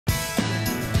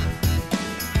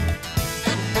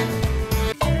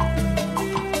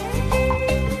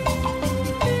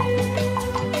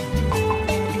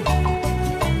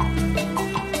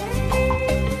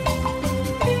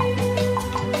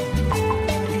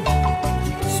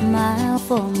Smile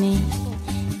for me,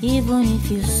 even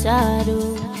if you're sad.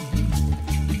 Oh.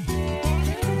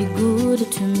 Be good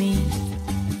to me,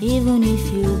 even if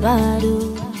you're bad.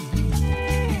 Oh.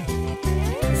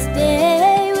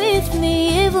 Stay with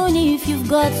me, even if you've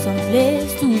got some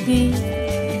place to be.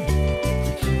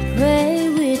 Pray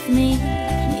with me,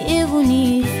 even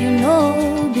if you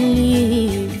know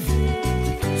believe.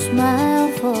 Smile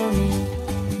for me,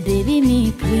 baby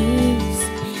me please.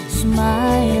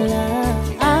 Smile.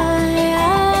 I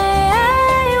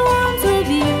want to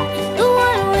be the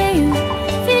one where you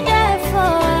feel there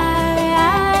for.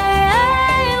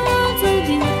 I want to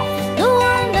be the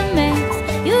one that makes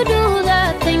you do the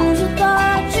things you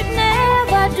thought you'd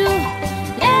never do.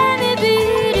 Let me be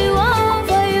the one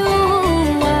for you.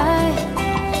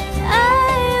 I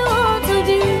want to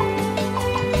be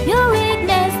your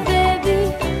witness, baby.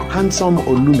 Handsome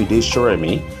Olumide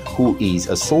Shoremi, who is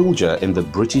a soldier in the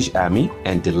British Army,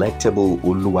 and delectable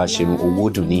Oluwaseun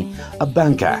Owodunni, a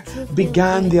banker,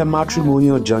 began their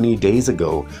matrimonial journey days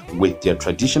ago with their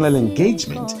traditional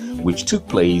engagement, which took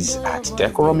place at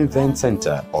Decorum Event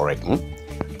Center, Oregon.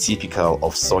 Typical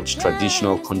of such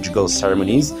traditional conjugal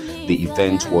ceremonies, the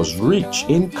event was rich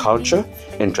in culture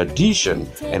and tradition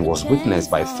and was witnessed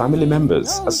by family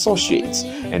members, associates,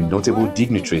 and notable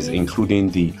dignitaries, including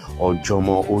the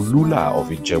Ojomo Olula of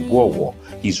Ijebu-Owo,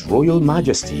 His Royal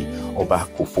Majesty Oba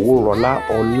Kofoworola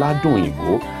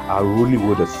Olatunde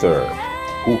Aroliwo III,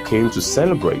 who came to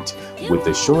celebrate with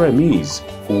the Shoremis,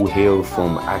 who hail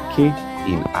from Ake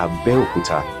in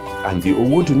Abeokuta, and the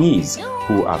Owodunnis,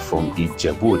 who are from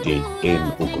Ijebu-Ode in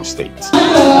Ogun State.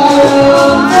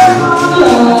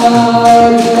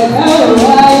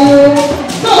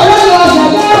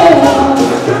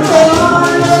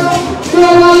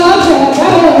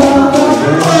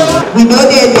 We know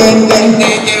they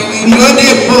we know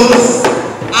they post.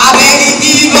 Abẹ́ni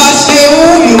bí wọ́n ṣe wú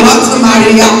you want to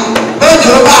marry ya.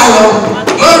 Lójó bàrọ̀,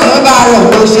 lójó bàrọ̀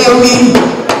ló ṣe wí.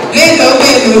 Lélo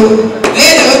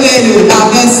la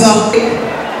fẹ́ sọ.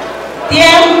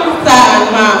 Dear Sir and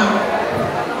Ma'am,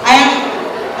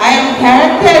 I am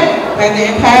directed by the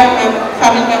entire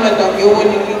family members of the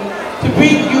Owodunni to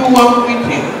bring you one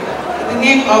greeting in the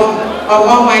name of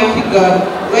Almighty God.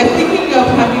 We are seeking your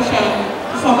permission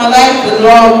to formalize the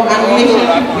love and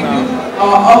relationship with you,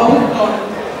 our oldest son,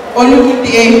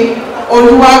 Olumide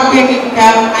Oluwaseun,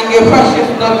 and your precious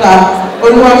daughter,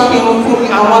 Oluwaseun Owodunni.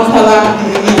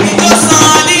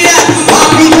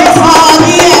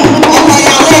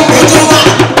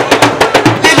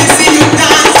 Let me see you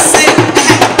dancing.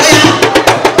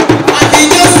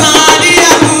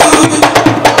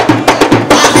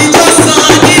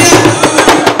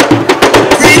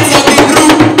 Friends of the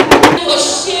group.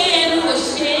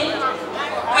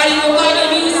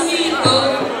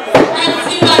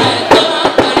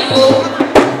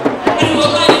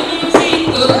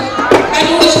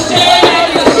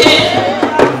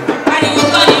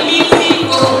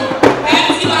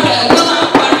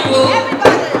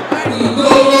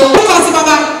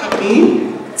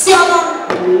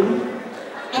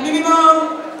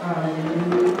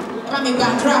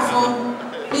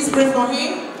 Please pray for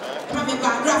him.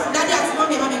 Daddy àti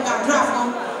mommy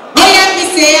help me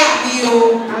say àmì o.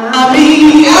 Àmì.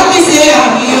 Help me say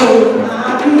àmì o.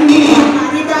 Àmì.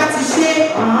 Àmì bá ti ṣe.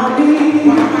 Àmì.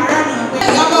 Wàhálà náà pé.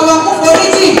 Ìyàwó wa kún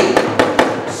foríjì.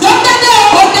 Sọ́tẹ́tẹ́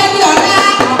ó tẹ́tẹ́ ọ̀la.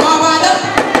 Ọmọ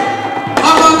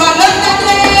ọba ló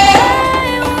tẹ́tẹ́.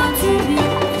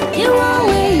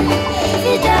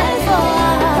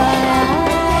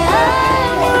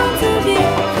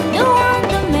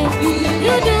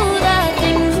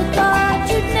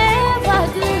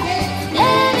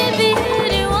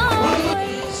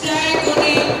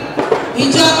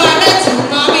 Ìjọba mẹ́tù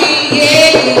mọ́ mi yé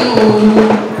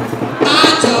máa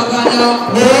jọba lọ.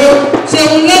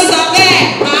 Ṣèun ló sọ bẹ́ẹ̀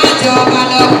máa jọba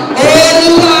lọ.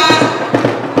 Olúwa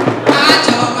máa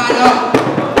jọba lọ.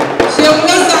 Ṣèun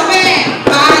ló sọ bẹ́ẹ̀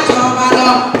máa jọba lọ.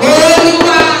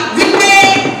 Olúwa wípé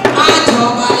máa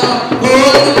jọba lọ.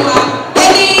 Olúwa ó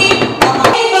ní ọmọ.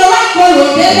 Ìgbà wá kọ̀rọ̀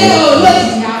délé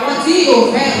olóòtú àwọn tí ò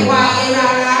fẹ́ wá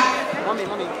rárá.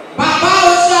 Bàbá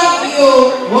ó ṣọ́ọ̀bì o,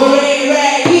 orin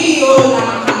rẹ̀ yìí ó là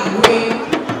kàwé.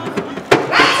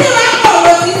 Láti wá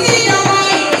kọ̀rọ̀ títí dánwó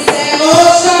ìrìnsẹ̀ ó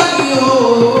ṣọ́ọ̀bì o,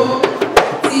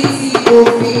 títí kò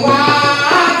fi wá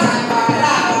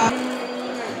àtàgbàlá.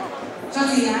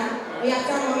 Ṣọ́ọ̀tì yá, ìyá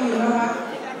táwọn yìí lọ́wọ́.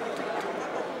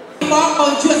 Ìwọ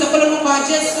ojú ẹsẹ̀ pé lórúkọ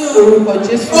Jésù. Lórúkọ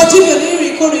Jésù. Ojú mi ò ní rí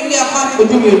kórè ilé ọkọ mi.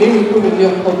 Ojú mi ò ní rí kórè ilé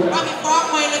ọkọ mi. Bámi kọ́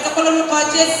ọmọ ilé ẹsẹ̀ pé lórúkọ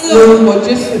Jésù. Lórúkọ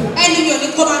Jésù. Ẹni mi ò ní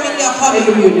kó bá mi ilé ọkọ mi.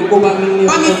 Ẹni mi ò ní kó bá mi ilé ọkọ mi.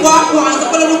 Bámi kọ́ ọmọ ẹsẹ̀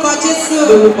pé lórúkọ Jésù.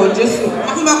 Lórúkọ Jésù.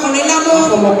 Àfọmọkùnrin lámú.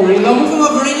 Àfọmọkùnrin lámú.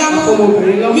 Àfọmọbìnrin lámú.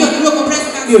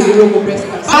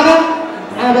 Father,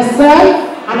 and the Son,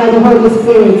 and of the Holy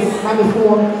Spirit. And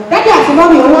before that, you have to know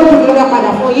me. I want to go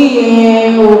back for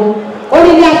you.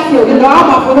 Only that you know, I'm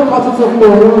a follow to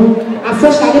and so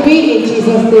shall it be in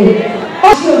Jesus' name.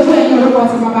 Oh, she will do it in your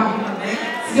water, Mama.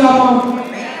 Your mom,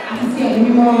 I can see it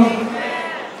anymore.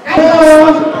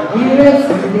 Hello, we rest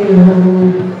today.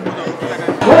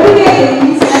 What do you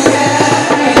mean?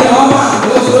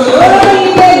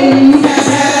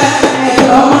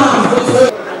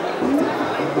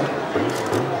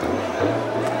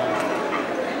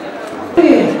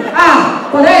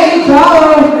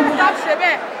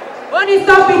 Only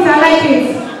stop it, I like it.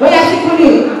 When I see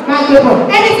you, can't give up.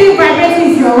 Anything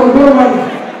vibrating is your own, don't worry.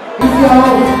 It's your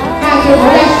own. Can't give up.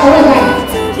 That's always like.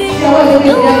 It's always the way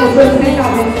to go to make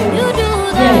our best.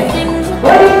 Yes.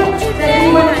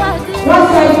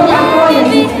 Once I go back to all your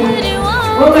people.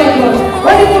 Oh my God.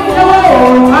 What do you know?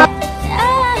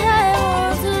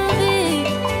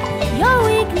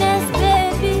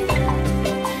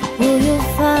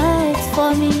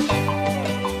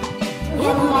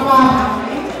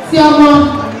 Sí ọmọ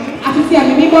àti ti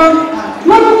ẹ̀mí mímọ́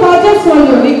lórúkọ Jésù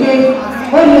olùnígbé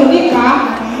olùníkà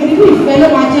ìdílé ìfẹ́ ló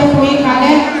máa jẹ́ fún yín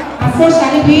kalẹ̀ and so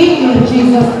shall it be in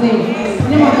Jesus' name. In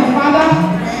the name of the Father,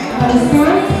 and the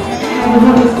Son, and the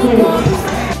Holy Spirit.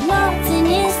 Nothing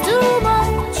is too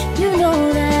much, you know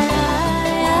that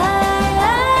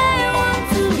I want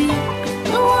to be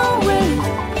the one way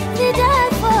to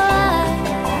die for.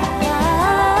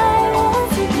 I want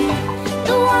to be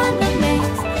the one that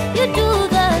makes you do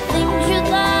the things you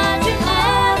thought you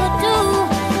never do.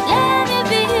 Let me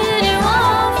be the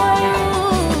one for you.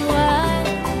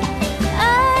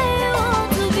 I want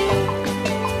to be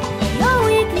your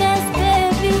weakness,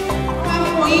 baby.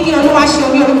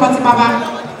 Oluwaseun orúkọ ti bàbá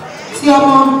ti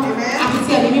ọmọ àti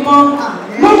ti ẹ̀mí mímọ́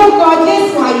lórúkọ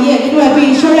Jésù ayé nínú ẹbí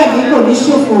Shoremi kò ní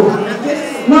ṣòfò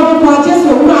lórúkọ Jésù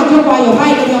òun náà àjọpọ̀ ayọ̀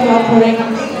báyìí lórí ọmọ ọkùnrin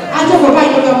àjọpọ̀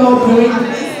báyìí lórí ọmọ obìnrin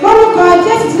lórúkọ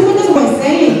Jésù tí wọ́n tẹ̀sán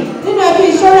ìsẹ́yìn nínú ẹbí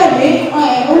Shoremi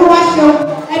Oluwaseun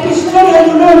ẹbí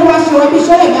Oluwaseun ẹbí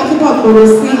Shoremi àtúbọ̀ gbòòrò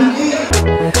sí.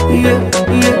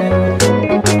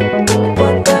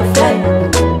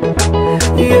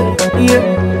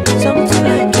 Something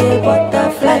like a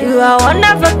butterfly. You are one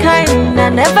of a kind. I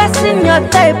never seen your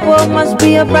type. Oh, must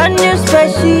be a brand new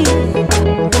species.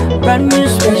 Brand new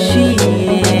species.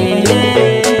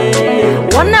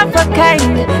 One of a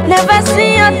kind. Never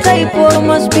seen your type. Oh,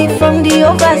 must be from the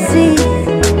overseas.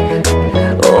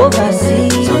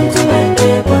 Overseas. Something like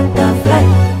a butterfly.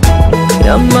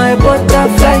 You're my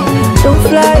butterfly. Don't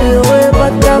fly away,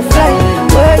 butterfly.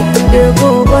 Where you go,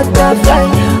 butterfly?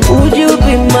 Would you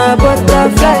be my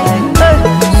butterfly?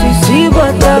 See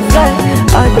butterfly,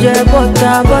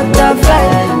 butterfly,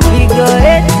 figure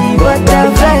 80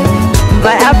 butterfly,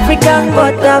 my African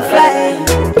butterfly.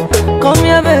 Come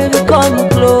here, baby, come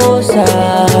closer.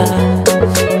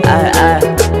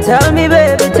 Tell me,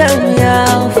 baby, tell me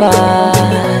how far.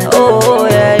 Oh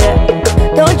yeah, yeah.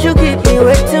 Don't you keep me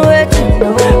waiting, no.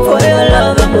 For your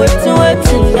love, I'm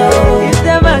waiting, no. If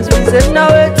the match me say no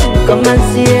waiting, come and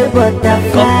see a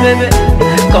butterfly.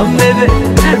 Come baby,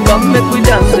 come make we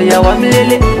dance, yeah, one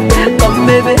lily. Come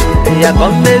baby, yeah,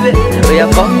 come baby, yeah,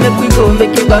 come make we go,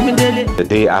 make it come daily. The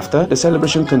day after, the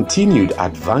celebration continued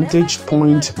at Vantage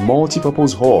Point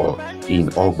Multipurpose Hall in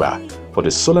Ogba for the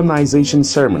solemnization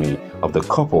ceremony of the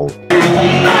couple.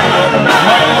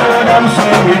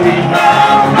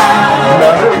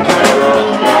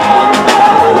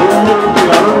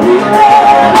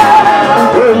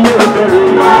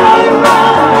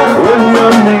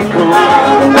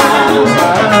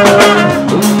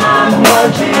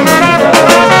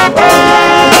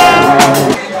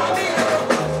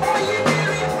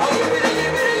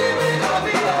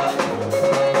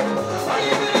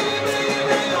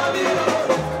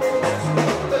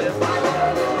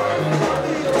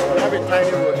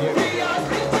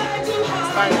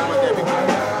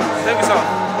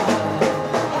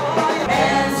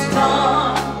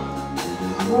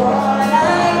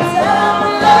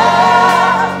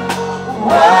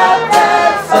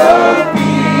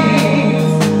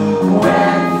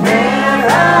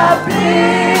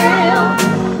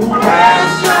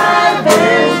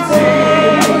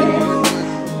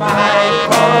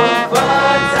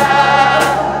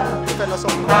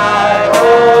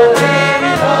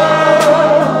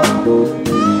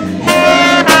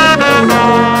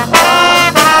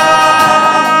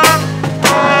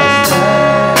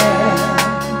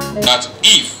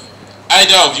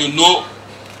 Of you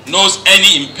knows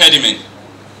any impediment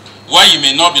why you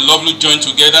may not be lawfully joined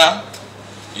together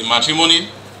in matrimony,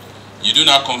 you do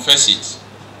not confess it.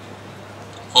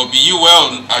 For be you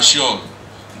well assured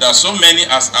that so many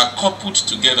as are coupled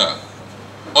together,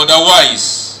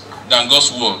 otherwise than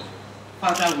God's word.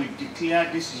 Father, we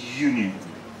declare this union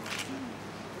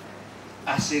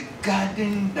as a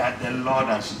garden that the Lord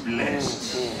has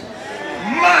blessed.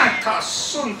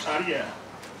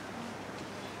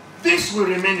 This will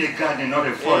remain a garden, not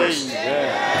a forest.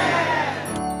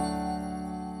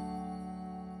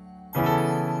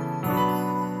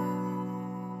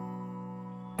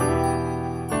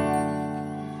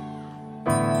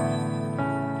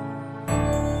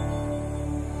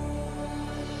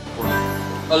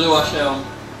 Oluwaseun,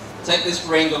 take this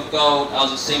ring of gold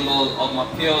as a symbol of my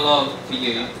pure love for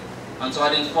you, and to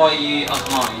identify you as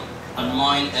mine, and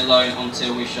mine alone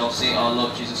until we shall see our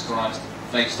Lord Jesus Christ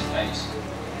face to face.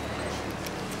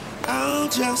 I'll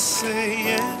just say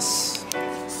yes.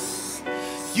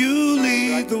 You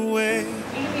lead the way.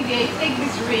 Olumide, take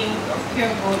this ring of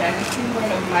pure gold as a symbol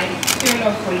of my pure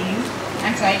love for you,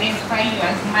 and to identify you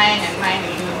as mine and mine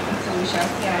alone until we shall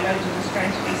see our Lord Jesus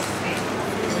Christ face to face.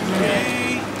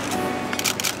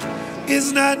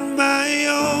 Is not my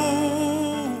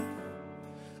own.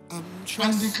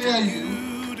 And declare you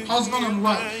husband and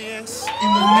wife in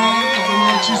the name of the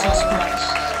Lord Jesus Christ.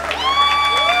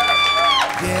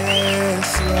 Yes,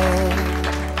 Lord.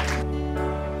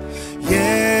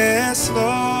 Yes,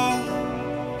 Lord.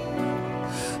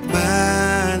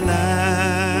 My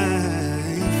life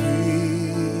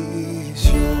is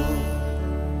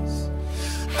yours.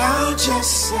 I'll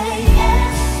just say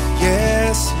yes.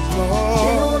 Yes,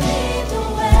 Lord.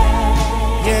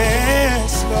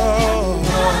 Yes, Lord.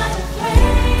 Not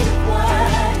afraid of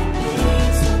what it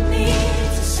means for me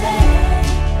to say.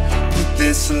 With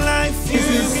this life This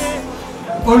is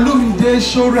Olumide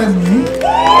Shoremi.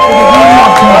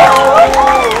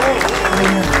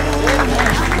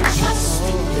 Trust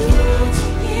in you to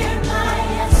hear my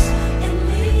yes and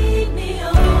lead me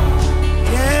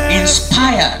on.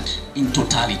 Inspired in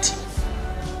totality.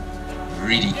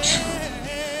 Read it through.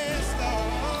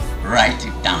 Write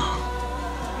it down.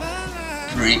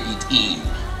 Pray it in.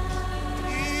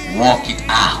 Walk it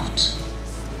out.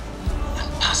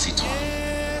 And pass it on.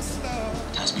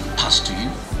 It has been passed to you.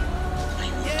 And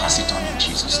you will pass it on in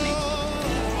Jesus' name.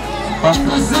 Girl,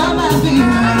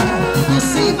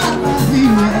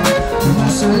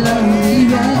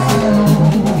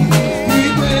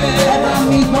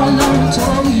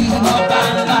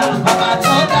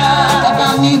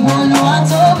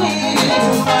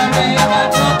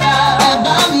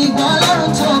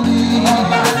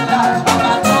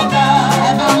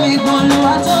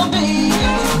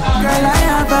 I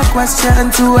have a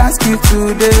question to ask you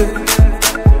today.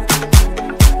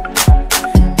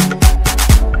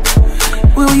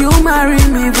 Will you marry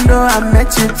me even though I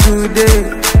met you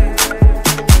today?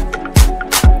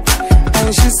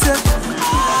 And she said,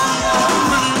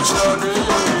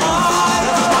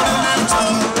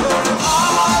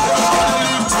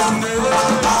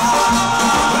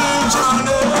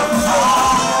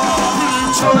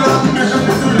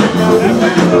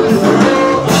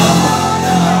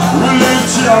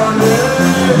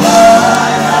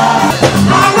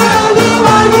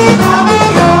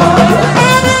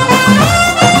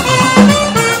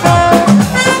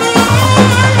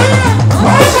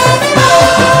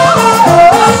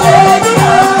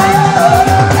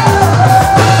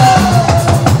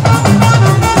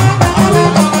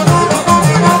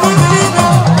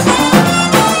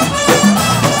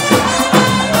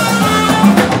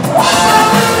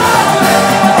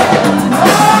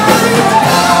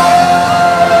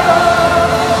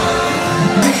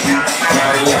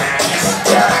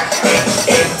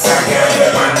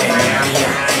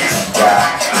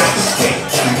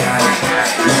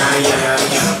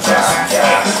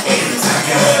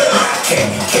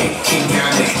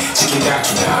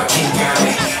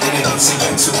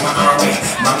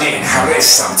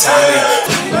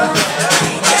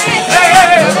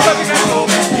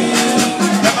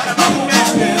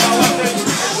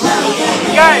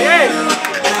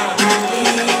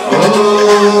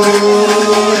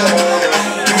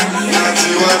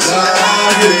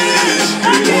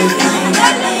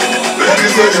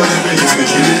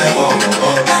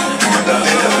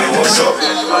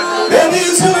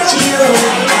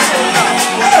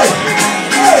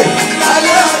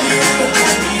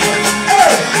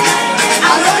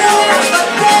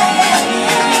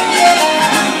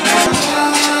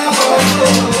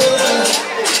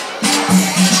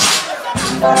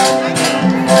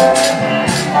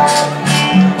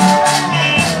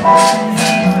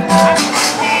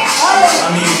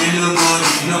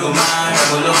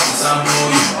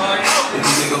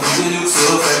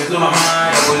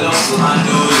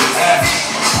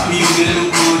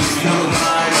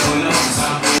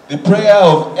 The prayer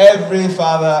of every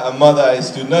father and mother is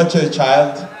to nurture a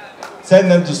child, send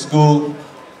them to school,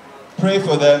 pray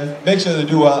for them, make sure they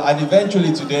do well, and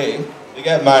eventually today, they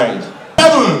get married.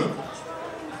 7,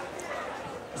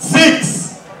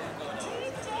 6,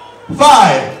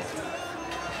 5,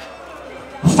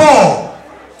 4,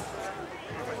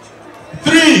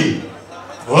 3.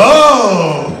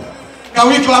 Whoa! Can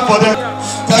we clap for them?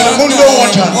 Telemundo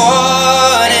watchers.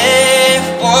 What if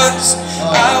once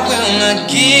I will not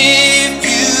give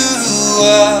you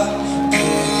up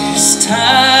this time.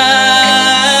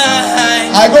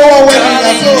 I go one way and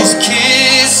I go. Just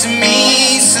kiss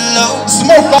me slow.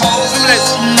 Smoke back. Hold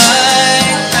my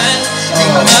hand.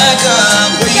 Think I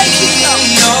can be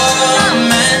your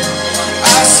man.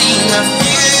 I see my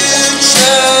future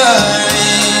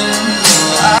in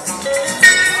your eyes.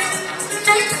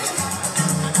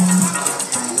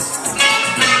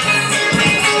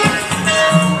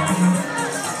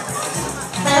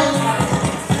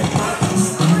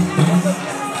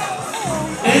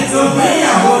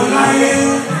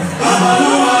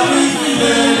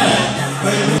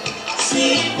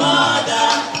 Sweet mother,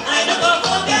 I never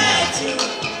forget you.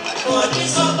 For the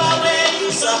suffer when you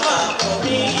suffer for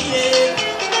me.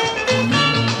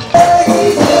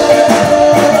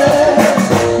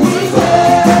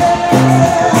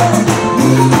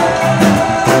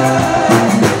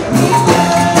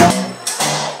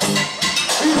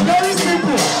 It's very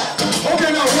simple. Okay,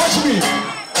 now watch me.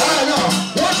 Alright, now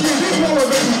watch me. This is what we're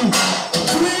going to do.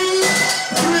 3,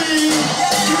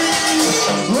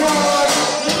 1, 1.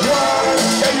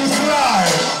 Then you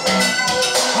slide.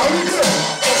 Are we good?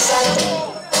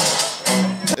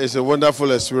 It's a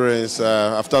wonderful experience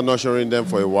after nurturing them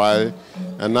for a while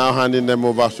and now handing them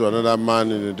over to another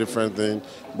man in a different thing.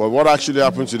 But what actually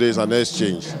happened today is an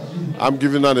exchange. I'm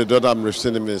giving her the daughter, I'm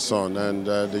receiving him a son, and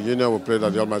the union will pray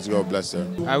that the Almighty God bless her.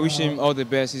 I wish him all the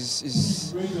best.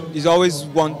 He's always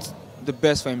want the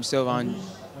best for himself, and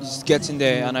he's getting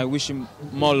there, and I wish him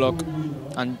more luck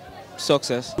and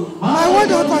success. My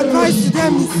word of advice to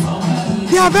them is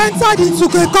they have entered into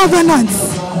a covenant.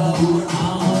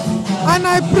 And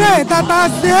I pray that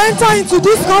as they enter into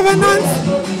this covenant,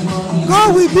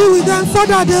 God will be with them so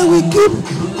that they will keep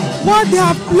what they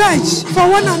have pledged for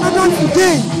one another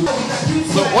today.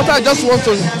 So what I just want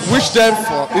to wish them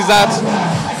for is that,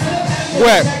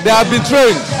 well, they have been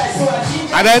trained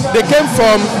and then they came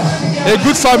from a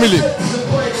good family.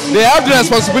 They have the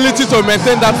responsibility to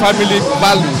maintain that family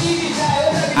value,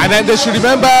 and then they should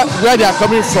remember where they are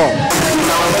coming from.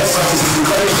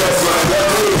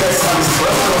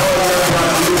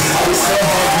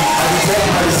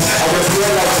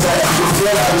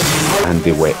 And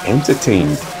they were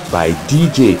entertained by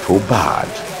DJ Tobad.